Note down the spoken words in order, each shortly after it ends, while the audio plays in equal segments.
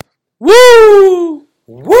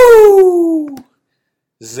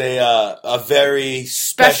This is a very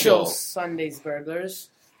special Sunday's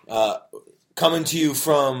Berglers. Coming to you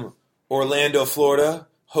from Orlando, Florida,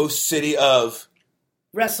 host city of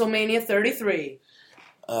Wrestlemania 33.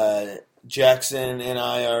 Jackson and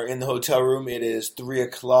I are in the hotel room. It is 3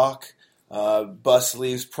 o'clock. Bus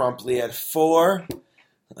leaves promptly at 4.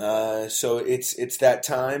 So it's that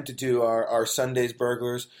time to do our Sunday's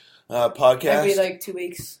Berglers podcast. Every 2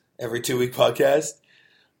 weeks. Every 2-week podcast.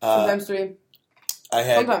 Sometimes 3.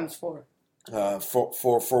 Sometimes 4.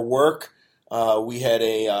 For work, we had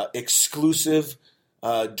a exclusive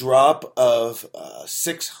drop of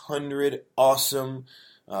 600 awesome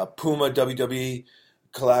Puma WWE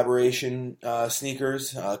collaboration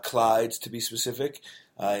sneakers, Clydes to be specific,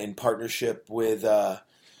 in partnership with a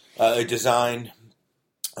design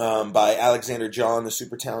by Alexander John, the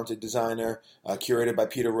super talented designer, curated by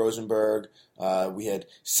Peter Rosenberg. We had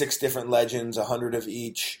 6 different legends, 100 of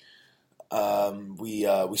each.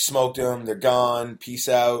 We smoked them. They're gone. Peace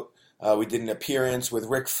out. We did an appearance with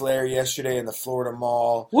Ric Flair yesterday in the Florida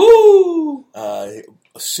Mall. Woo!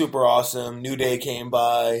 Super awesome. New Day came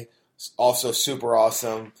by. Also super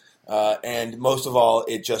awesome. And most of all,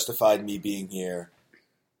 it justified me being here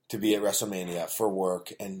to be at Wrestlemania for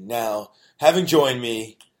work. And now, having joined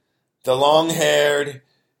me, the long-haired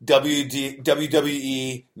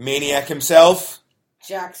WWE maniac himself,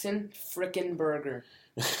 Jackson frickin' Berger.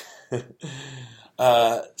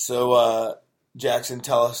 So, Jackson,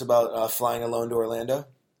 tell us about flying alone to Orlando.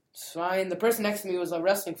 It's fine. The person next to me was a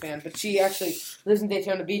wrestling fan, but she actually lives in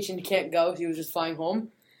Daytona Beach and can't go. She was just flying home.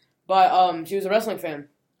 But she was a wrestling fan.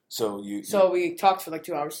 So we talked for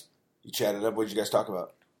 2 hours. You chatted up. What did you guys talk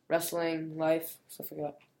about? Wrestling, life, stuff like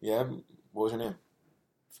that. Yeah? What was her name?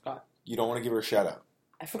 Forgot. You don't want to give her a shout out?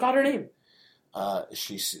 I forgot her name.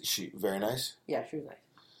 She very nice? Yeah, she was nice.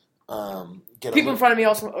 People in front of me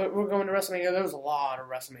also were going to WrestleMania. There was a lot of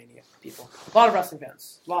WrestleMania people. A lot of wrestling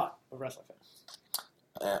fans.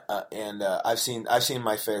 And I've seen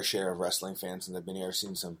my fair share of wrestling fans since I've been here. I've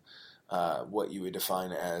seen some what you would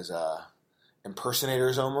define as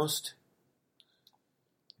impersonators almost.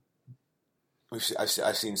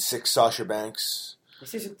 I've seen 6 Sasha Banks. I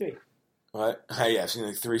see 3. What? Yeah, I've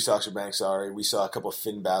seen 3 Sasha Banks already. We saw a couple of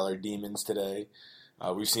Finn Balor demons today.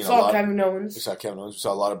 We've seen a lot. Kevin Owens. We saw Kevin Owens. We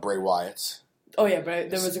saw a lot of Bray Wyatts. Oh yeah, but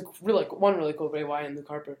there was one really cool Bray Wyatt in the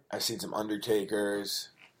carpet. I've seen some Undertakers.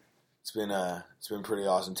 It's been pretty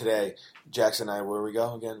awesome today. Jackson and I, where we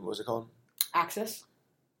go again? What was it called? Access.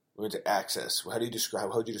 We went to Access. How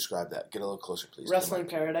would you describe that? Get a little closer, please. Wrestling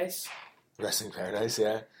Paradise. Wrestling Paradise,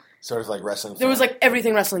 yeah. Sort of like wrestling. There was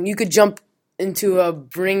everything wrestling. You could jump into a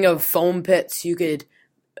ring of foam pits. You could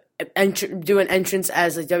do an entrance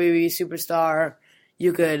as a WWE superstar.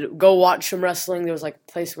 You could go watch some wrestling. There was a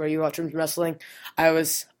place where you watch some wrestling. I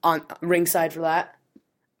was on ringside for that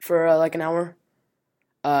for an hour.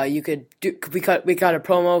 You could do. We got a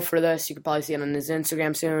promo for this. You could probably see it on his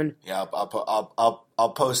Instagram soon. Yeah,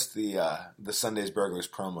 I'll post the Sunday's Burglars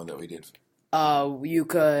promo that we did. You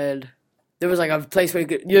could. There was a place where you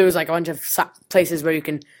could. There was a bunch of places where you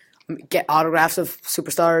can get autographs of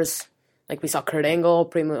superstars. We saw Kurt Angle,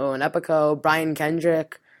 Primo and Epico, Brian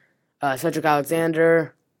Kendrick. Cedric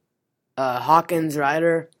Alexander, Hawkins,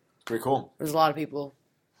 Ryder. Pretty cool. There's a lot of people.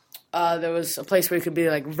 There was a place where you could be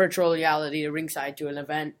virtual reality to ringside to an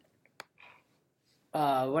event.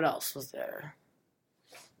 What else was there?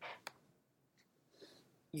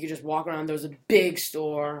 You could just walk around. There was a big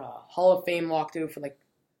store, Hall of Fame walkthrough for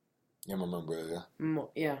Yeah, my mom brother.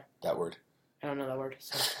 Yeah. That word. I don't know that word.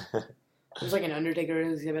 So. It was an Undertaker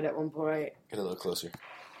exhibit at one point. Get a little closer.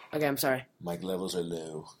 Okay, I'm sorry. Mic levels are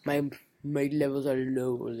low. My levels are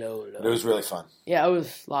low. But it was really fun. Yeah, it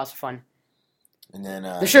was lots of fun. And then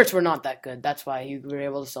the shirts were not that good. That's why you were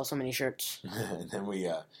able to sell so many shirts. And then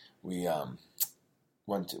we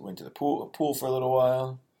went to the pool for a little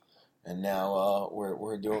while, and now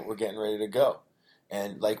we're getting ready to go.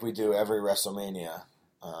 And like we do every WrestleMania,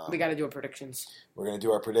 we got to do our predictions. We're gonna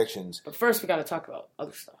do our predictions. But first, we got to talk about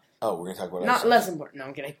other stuff. Oh, we're gonna talk about not less important. No,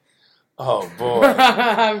 I'm kidding. Oh, boy.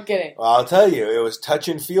 I'm kidding. Well, I'll tell you, it was touch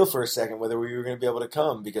and feel for a second whether we were going to be able to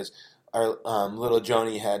come because our little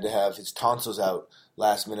Joni had to have his tonsils out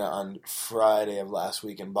last minute on Friday of last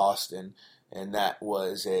week in Boston, and that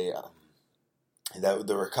was the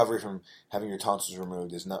recovery from having your tonsils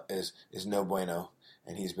removed is no bueno,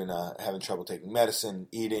 and he's been having trouble taking medicine,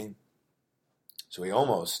 eating. So I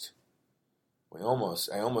almost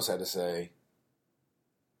had to say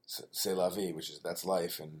c'est la vie, that's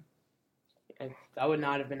life, and I would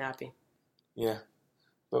not have been happy. Yeah,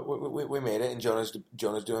 but we made it, and Jonah's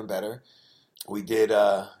doing better. We did.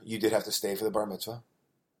 You did have to stay for the bar mitzvah,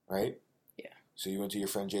 right? Yeah. So you went to your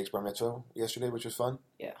friend Jake's bar mitzvah yesterday, which was fun?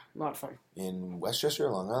 Yeah, a lot of fun. In Westchester,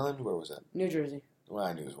 Long Island? Where was that? New Jersey. Well,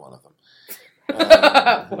 I knew it was one of them.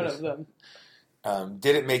 One of them.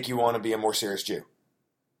 Did it make you want to be a more serious Jew?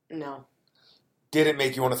 No. Did it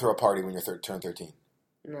make you want to throw a party when you turn 13?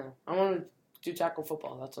 No. I want to do tackle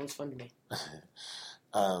football. That sounds fun to me.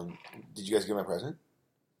 Did you guys get my present?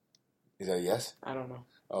 Is that a yes? I don't know.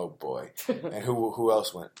 Oh, boy. And who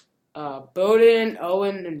else went? Bowden,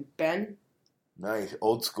 Owen, and Ben. Nice.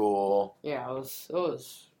 Old school. Yeah, it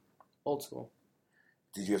was old school.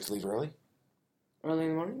 Did you have to leave early? Early in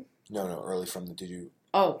the morning? No, early from the... Did you...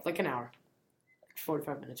 Oh, like an hour.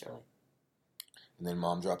 45 minutes early. And then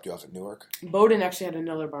Mom dropped you off at Newark? Bowden actually had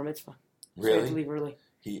another bar mitzvah. So Really? he had to leave early.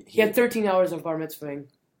 He had 13 hours of bar mitzvahing.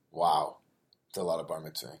 Wow. It's a lot of bar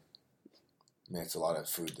mitzvahing. Man, it's a lot of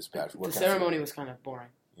food this past... The ceremony was kind of boring.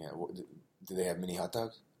 Yeah. Did they have mini hot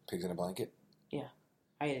dogs? Pigs in a blanket? Yeah.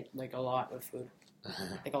 I ate, like, a lot of food.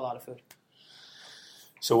 Like, a lot of food.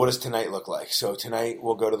 So what does tonight look like? So tonight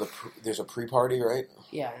we'll go to there's a pre-party, right?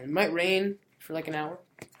 Yeah, it might rain for, like, an hour.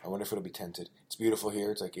 I wonder if it'll be tinted. It's beautiful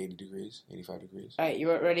here. It's like 80 degrees, 85 degrees. All right,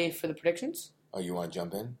 you ready for the predictions? Oh, you want to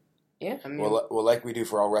jump in? Yeah, I mean... Well, like we do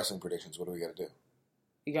for all wrestling predictions, what do we got to do?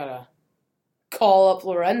 You gotta call up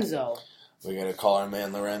Lorenzo. We got to call our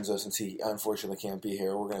man Lorenzo since he unfortunately can't be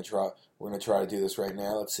here. We're gonna try to do this right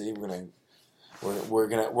now. Let's see. We're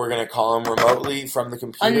gonna call him remotely from the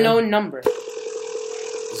computer. Unknown number.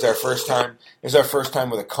 This is our first time. It's our first time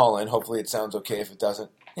with a call-in. Hopefully it sounds okay. If it doesn't,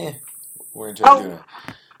 we're into doing it.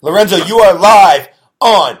 Lorenzo, you are live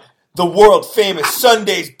on the world famous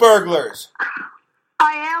Sunday's Berglers.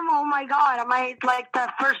 I am. Oh my God! Am I like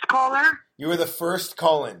the first caller? You were the first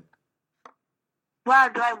call-in. Wow!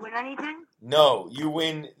 Do I win anything? No, you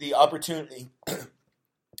win the opportunity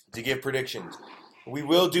to give predictions. We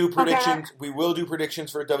will do predictions. Okay. We will do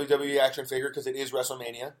predictions for a WWE action figure because it is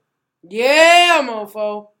WrestleMania. Yeah,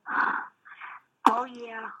 mofo. Oh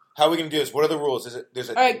yeah. How are we going to do this? What are the rules? All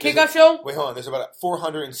right, kickoff show? Wait, hold on. There's about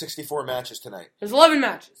 464 matches tonight. There's 11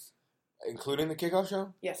 matches. Including the kickoff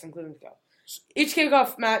show? Yes, including the kickoff. Each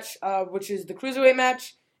kickoff match, which is the Cruiserweight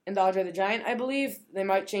match and the Andre the Giant, I believe. They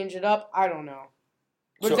might change it up. I don't know.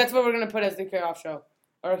 But that's what we're going to put as the kickoff show.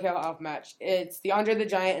 Or kickoff match. It's the Andre the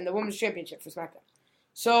Giant and the Women's Championship for SmackDown.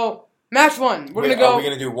 So, match one. We're going to go... Are we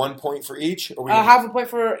going to do 1 point for each? Or half a point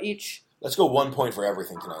for each. Let's go 1 point for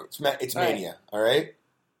everything tonight. It's Mania. All right?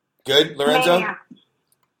 Good, Lorenzo? Mania.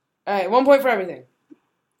 All right, 1 point for everything.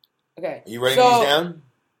 Okay. Are you writing these down?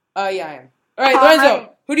 Yeah, I am. All right,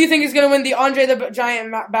 Lorenzo, who do you think is going to win the Andre the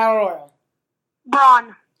Giant Battle Royal?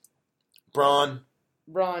 Braun.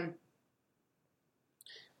 Braun.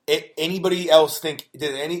 Anybody else think...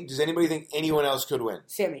 Does anybody think anyone else could win?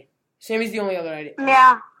 Sammy. Sammy's the only other idea.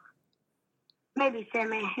 Yeah. Maybe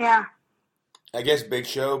Sammy. Yeah. I guess Big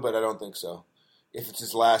Show, but I don't think so. If it's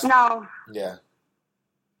his last... No. Yeah.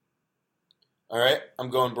 All right, I'm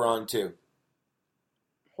going Braun, too.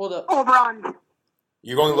 Hold up. Oh, Braun.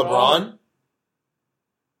 You're going LeBron?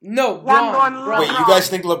 No, Braun. Braun. Wait, you guys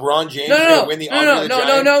think LeBron James is going to win the Andre the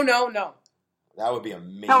Giant? No. That would be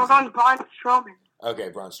amazing. No, we're going Braun Strowman. Okay,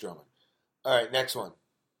 Braun Strowman. All right, next one.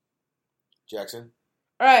 Jackson?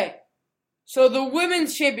 All right. So the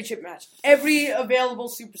Women's Championship match. Every available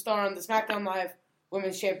superstar on the SmackDown Live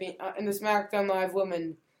Women's Champion in the SmackDown Live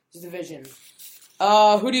Women's division.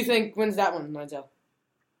 Who do you think wins that one, Lorenzo?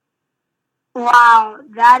 Wow,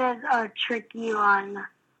 that is a tricky one.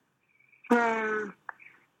 Can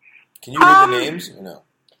you read the names or no?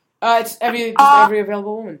 It's every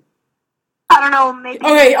available woman. I don't know, maybe...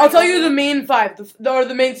 Okay, I'll tell you the main five, or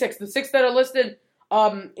the main six. The six that are listed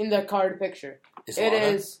in the card picture. It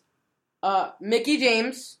is Mickie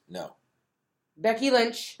James. No. Becky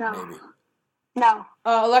Lynch. No. Maybe. No.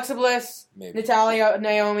 Alexa Bliss. Maybe. Natalya,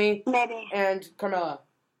 Naomi. Maybe. And Carmella.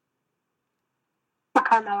 Not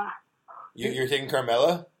Carmella. You're thinking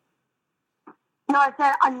Carmella? No, I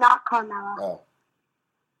said I'm not Carmella. Oh.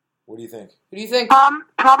 What do you think? Who do you think?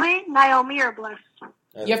 Probably Naomi or Bliss.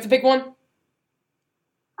 You have to pick one?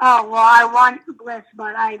 Oh, well, I want Bliss,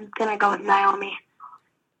 but I'm gonna go with Naomi.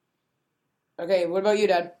 Okay, what about you,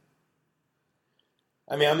 Dad?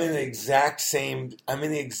 I mean, I'm in the exact same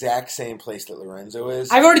place that Lorenzo is.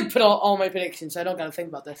 I've already put all my predictions, so I don't gotta think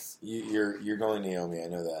about this. You're going Naomi, I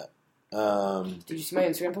know that. Did you see my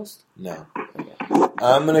Instagram post? No. Okay.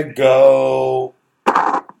 I'm gonna go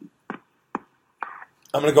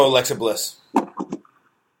Alexa Bliss.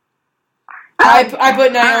 I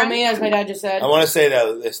put Naomi, as my dad just said. I want to say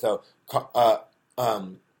this though.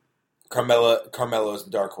 Carmella is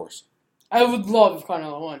the dark horse. I would love if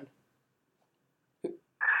Carmella won.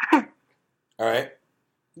 All right.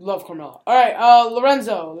 Love Carmella. All right,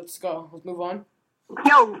 Lorenzo, let's go. Let's move on.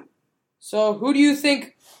 Yo. So, who do you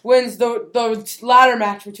think wins the ladder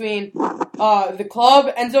match between the Club,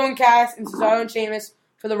 Enzo and Cass, and Cesaro and Sheamus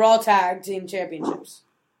for the Raw Tag Team Championships?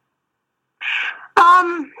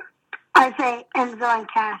 I say Enzo and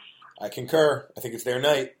Cass. I concur. I think it's their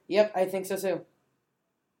night. Yep, I think so too.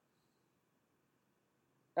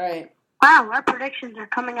 All right. Wow, our predictions are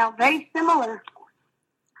coming out very similar.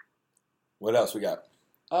 What else we got?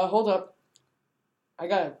 Hold up. I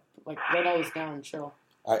gotta write all this down and chill.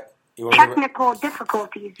 Technical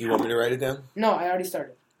difficulties. You want me to write it down? No, I already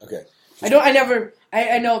started. Okay. I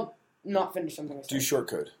know not finish something I started. Do short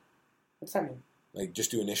code. What's that mean?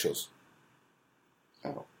 Just do initials.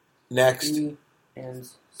 Oh. Next. E and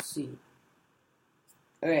C.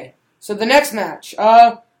 Okay. So the next match.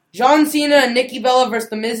 John Cena and Nikki Bella versus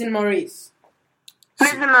The Miz and Maurice.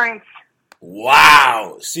 Miz and Maurice.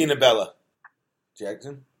 Wow. Cena Bella.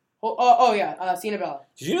 Jackson? Yeah. Cena Bella.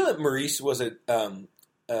 Did you know that Maurice was a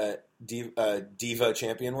Diva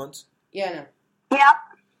champion once? Yeah, I know. Yep.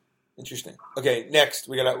 Interesting. Okay, next.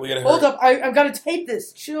 We gotta Hold up. I've got to tape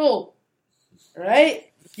this. Chill.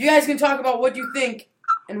 Alright? You guys can talk about what you think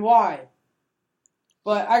and why.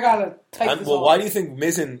 But I gotta type this off. Why do you think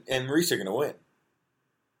Miz and Maurice are gonna win?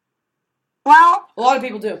 Well, a lot of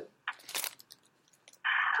people do.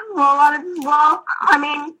 I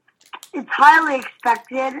mean, it's highly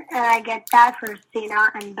expected, and I get that for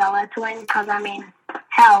Cena and Bella to win, because, I mean,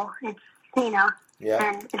 hell, it's Cena,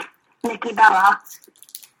 and it's Nikki Bella.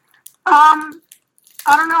 I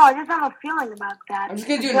don't know, I just have a feeling about that. I'm just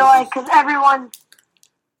gonna do I feel like, because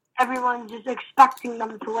everyone's just expecting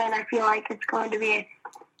them to win, I feel like it's going to be a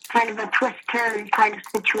kind of a twist-turn kind of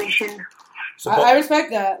situation. I respect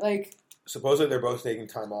that, Supposedly they're both taking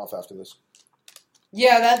time off after this.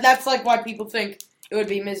 Yeah, that's why people think it would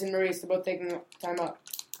be Miz and Maurice. They're both taking time off.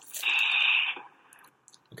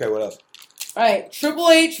 Okay, what else? Alright, Triple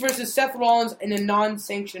H versus Seth Rollins in a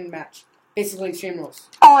non-sanctioned match. Basically, Extreme Rules.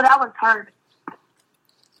 Oh, that was hard.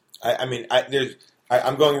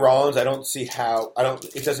 I'm going Rollins. I don't see how.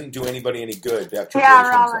 It doesn't do anybody any good to have Triple Yeah,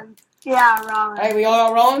 H Rollins. Yeah, Rollins. Alright, we all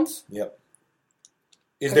got Rollins? Yep.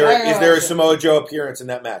 Is there a Samoa Joe appearance in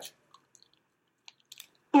that match?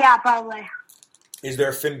 Yeah, probably. Is there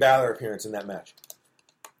a Finn Balor appearance in that match?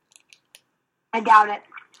 I doubt it.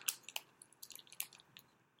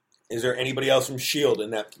 Is there anybody else from S.H.I.E.L.D.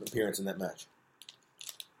 in that appearance in that match?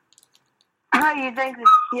 How do you think the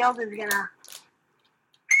Shield is gonna...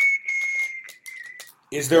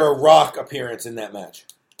 Is there a Rock appearance in that match?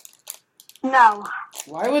 No.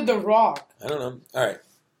 Why would The Rock? I don't know. All right.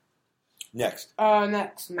 Next.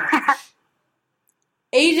 Next match.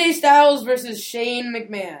 AJ Styles versus Shane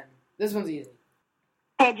McMahon. This one's easy.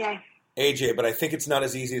 AJ, but I think it's not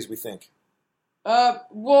as easy as we think.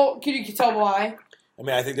 Well, can you tell why?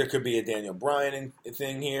 I think there could be a Daniel Bryan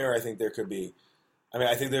thing here. I think there could be...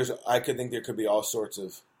 I think there could be all sorts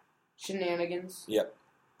of... Shenanigans. Yep.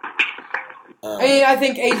 I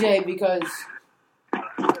think AJ, because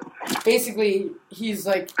basically he's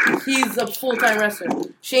a full-time wrestler.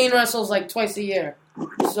 Shane wrestles twice a year.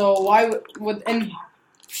 So why would... And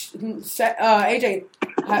AJ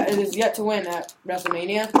is yet to win at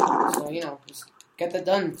Wrestlemania. So, just get that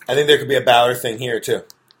done. I think there could be a Balor thing here, too.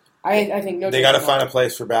 I think no. They got to find a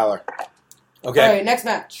place for Balor. Okay. All right, next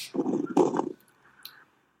match.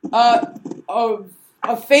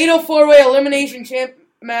 A fatal four-way elimination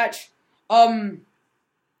match.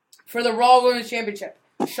 For the Raw Women's Championship.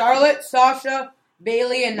 Charlotte, Sasha,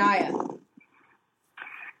 Bayley, and Nia.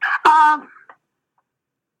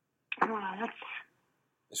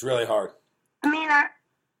 It's really hard.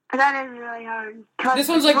 That is really hard. This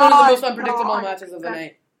one's one of the most unpredictable matches of the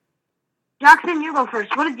night. Jackson, you go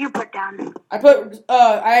first. What did you put down? I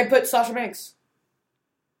put Sasha Banks.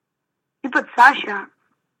 You put Sasha.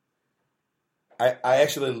 I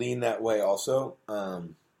actually lean that way also.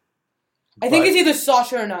 I think it's either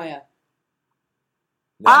Sasha or Nia.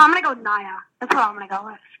 No. I'm going to go with Nia. That's what I'm going to go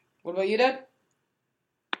with. What about you, Dad?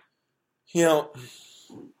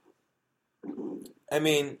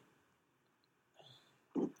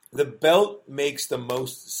 The belt makes the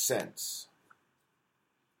most sense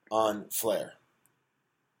on Flair.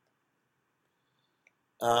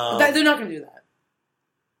 They're not going to do that.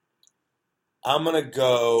 I'm going to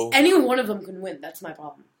go... Any one of them can win. That's my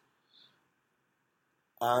problem.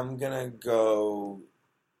 I'm going to go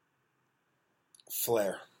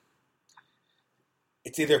Flair.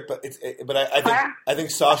 It's either... I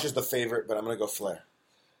think Sasha's the favorite, but I'm going to go Flair.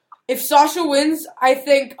 If Sasha wins, I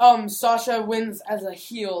think Sasha wins as a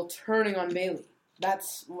heel turning on Bayley.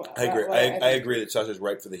 That's... I agree. I agree that Sasha's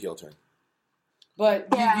right for the heel turn. But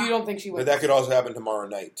you don't think she wins. But that could also happen tomorrow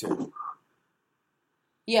night, too.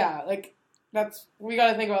 Yeah, like, we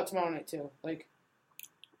gotta think about tomorrow night, too. Like,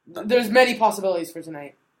 there's many possibilities for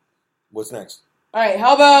tonight. What's next? Alright,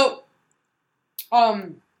 how about,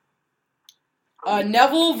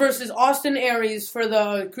 Neville versus Austin Aries for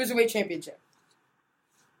the Cruiserweight Championship?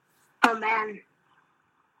 Oh, man.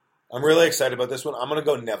 I'm really excited about this one. I'm going to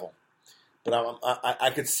go Neville. But I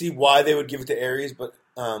could see why they would give it to Aries, but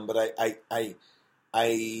I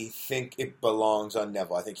think it belongs on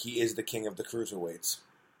Neville. I think he is the king of the cruiserweights.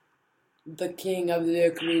 The king of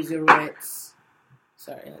the cruiserweights.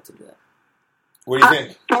 Sorry, I had to do that. What do you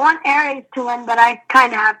think? I want Aries to win, but I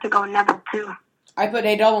kind of have to go Neville, too. I put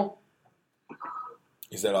a double.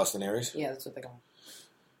 Is that Austin Aries? Yeah, that's what they call him.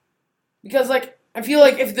 Because, like, I feel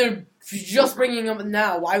like if they're just bringing him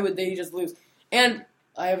now, why would they just lose? And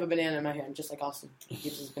I have a banana in my hand, just like Austin. He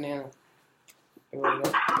keeps his banana.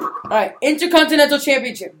 Alright, Intercontinental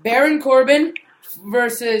Championship. Baron Corbin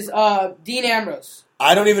versus Dean Ambrose.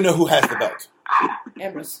 I don't even know who has the belt.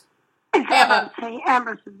 Ambrose.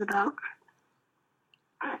 Ambrose is the belt.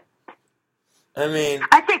 I mean...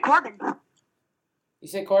 I'd say Corbin. You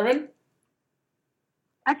say Corbin?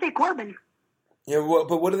 I'd say Corbin. Yeah,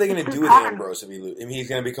 but what are they going to do with Ambrose if he loses? I mean, he's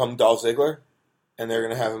going to become Dolph Ziggler? And they're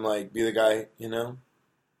going to have him, like, be the guy, you know?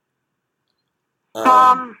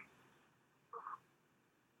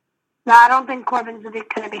 No, I don't think Corbin's going to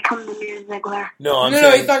become the new Ziggler. No,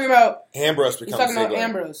 No, he's talking about... Ambrose becomes Ziggler. He's talking about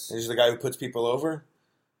Ambrose. He's the guy who puts people over?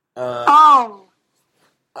 Yeah.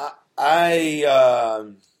 I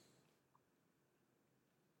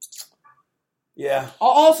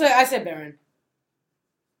said Baron.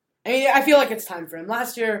 I mean, I feel like it's time for him.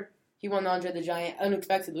 Last year, he won the Andre the Giant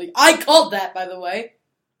unexpectedly. I called that, by the way.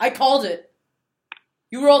 I called it.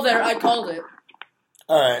 You were all there. I called it.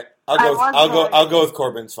 All right. I'll go with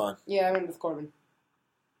Corbin. It's fine. Yeah, I went with Corbin.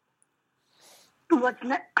 What's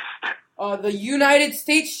next? The United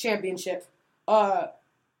States Championship.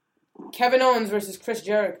 Kevin Owens versus Chris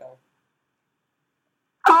Jericho.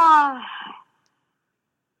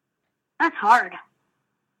 That's hard.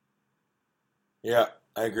 Yeah,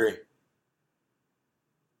 I agree.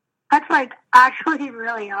 That's, like, actually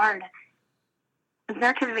really hard.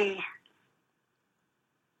 There could be...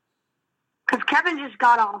 Because Kevin just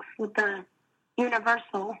got off with the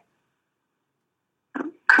Universal.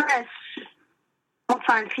 Chris won't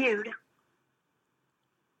find feud.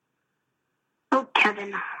 Oh,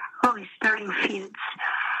 Kevin. Oh, he's starting feuds.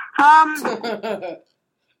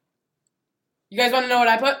 You guys want to know what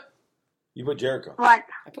I put? You put Jericho. What?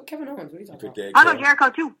 I put Kevin Owens. What are you talking about? I go Jericho,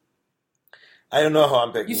 too. I don't know how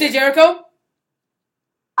I'm picking. You say Jericho?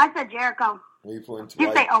 I said Jericho. You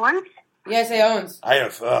say Owens? Yeah, I say Owens.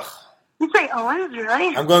 You say Owens,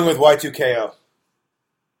 really? I'm going with Y2KO.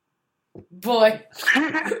 Boy.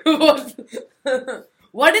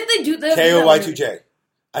 Why didn't they do that? KO Y2J.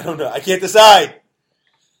 I don't know. I can't decide.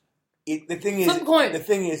 The thing is,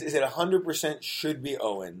 it 100% should be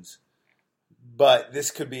Owens. But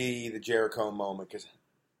this could be the Jericho moment.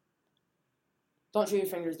 Don't show your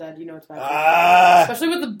fingers, Dad. You know it's bad. Especially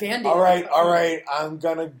with the Band-Aid. All right. I'm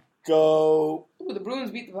going to go... Ooh, the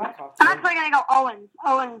Bruins beat the Blackhawks. I'm actually going to go Owens.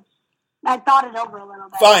 Owens, I thought it over a little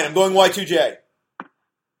bit. Fine, I'm going Y2J.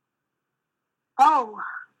 Oh, all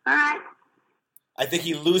right. I think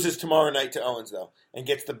he loses tomorrow night to Owens, though, and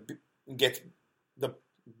gets the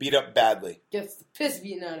beat up badly. Gets the piss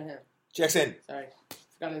beaten out of him. Checks in. Sorry.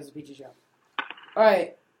 Forgot it was a peachy shop. All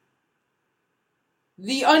right.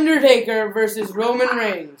 The Undertaker versus Roman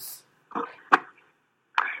Reigns.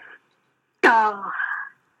 Oh.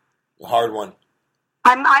 A hard one.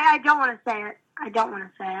 I don't want to say it.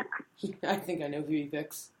 I think I know who he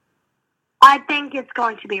picks. I think it's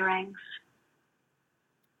going to be Reigns.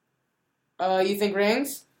 You think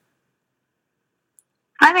Reigns?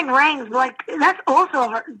 I think Reigns, that's also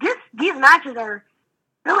hard. These matches are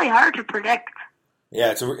really hard to predict.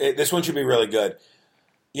 Yeah, this one should be really good.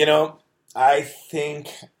 You know, I think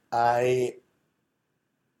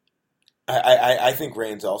I think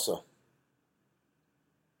Reigns also.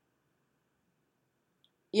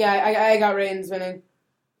 Yeah, I got Reigns winning.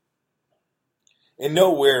 In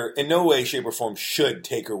no way, shape, or form should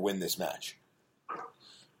Taker win this match.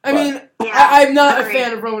 I mean, I'm not a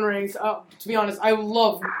fan of Roman Reigns. To be honest, I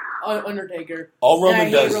love Undertaker. All Roman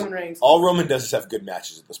does is have good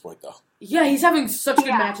matches at this point, though. Yeah, he's having such good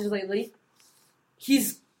matches lately.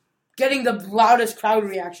 He's getting the loudest crowd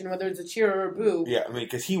reaction, whether it's a cheer or a boo. Yeah, I mean,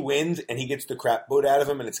 because he wins and he gets the crap boat out of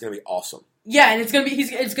him, and it's going to be awesome. Yeah, and it's going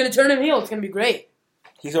to turn him heel. It's going to be great.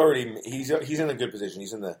 He's in a good position.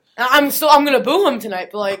 He's in the. I'm going to boo him tonight,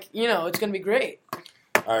 but it's going to be great.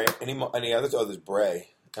 All right. Any others? Oh, there's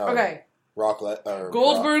Bray. Okay.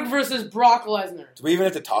 Goldberg versus Brock Lesnar. Do we even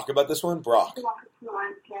have to talk about this one? Brock.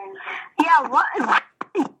 Yeah, what?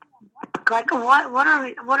 Like,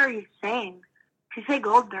 what are you saying? To say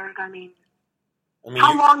Goldberg, I mean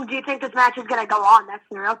how long do you think this match is going to go on? That's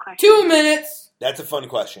the real question. 2 minutes. That's a fun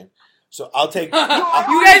question. So I'll take... You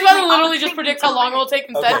guys want to literally just predict how long it will take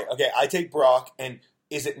instead? Okay, I take Brock, and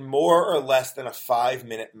is it more or less than a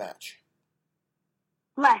 5-minute match?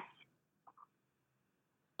 Less.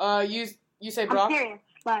 You say Brock? I'm serious.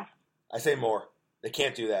 Less. I say more. They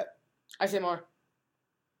can't do that. I say more.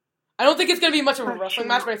 I don't think it's going to be much of a wrestling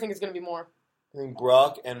match, but I think it's going to be more. I think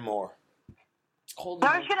Brock and more. It's cold.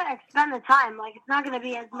 They're just going to extend the time. Like, it's not going to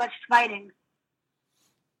be as much fighting.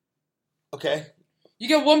 Okay. You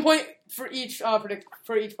get 1 point for each part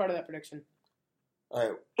of that prediction. All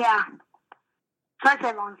right. Yeah. So I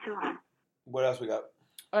say long too. What else we got?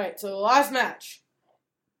 All right. So the last match,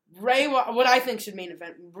 what I think should main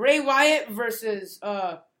event: Bray Wyatt versus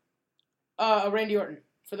Randy Orton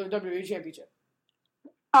for the WWE Championship.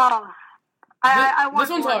 Oh, I want this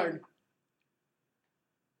one's Orton. hard.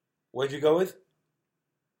 What'd you go with?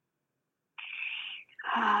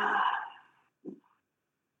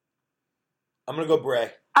 I'm gonna go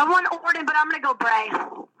Bray. I want Orton, but I'm gonna go Bray.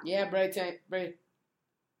 Yeah, Bray.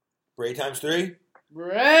 Bray times 3?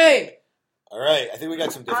 Bray! Alright, I think we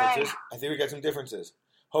got some differences.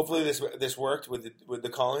 Hopefully this worked with the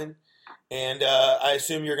call-in. And I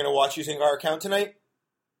assume you're gonna watch using our account tonight?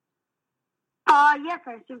 Yes,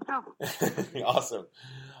 I assume so. Awesome.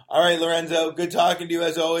 Alright, Lorenzo, good talking to you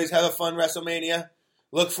as always. Have a fun WrestleMania.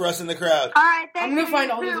 Look for us in the crowd. Alright, thank you. I'm going to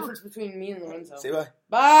find all the difference between me and Lorenzo. Say bye.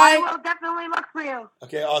 Bye. I will definitely look for you.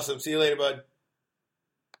 Okay, awesome. See you later, bud.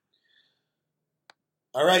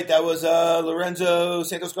 All right, that was Lorenzo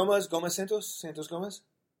Santos Gomez. Santos Gomez?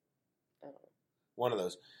 One of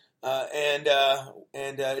those. And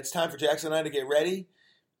it's time for Jackson and I to get ready.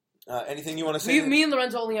 Anything you want to say? Me and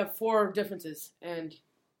Lorenzo only have 4 differences, and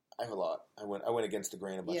I have a lot. I went against the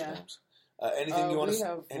grain a bunch of times. Anything you want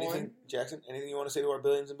to? Jackson? Anything you want to say to our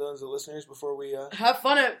billions and billions of listeners before we? Have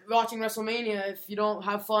fun at watching WrestleMania. If you don't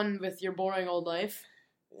have fun with your boring old life.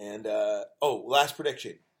 And last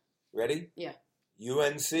prediction. Ready? Yeah.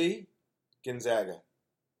 UNC, Gonzaga.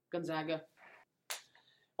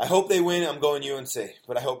 I hope they win. I'm going UNC,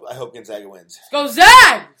 but I hope Gonzaga wins. Let's go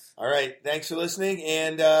Zags! All right. Thanks for listening,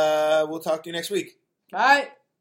 and we'll talk to you next week. Bye.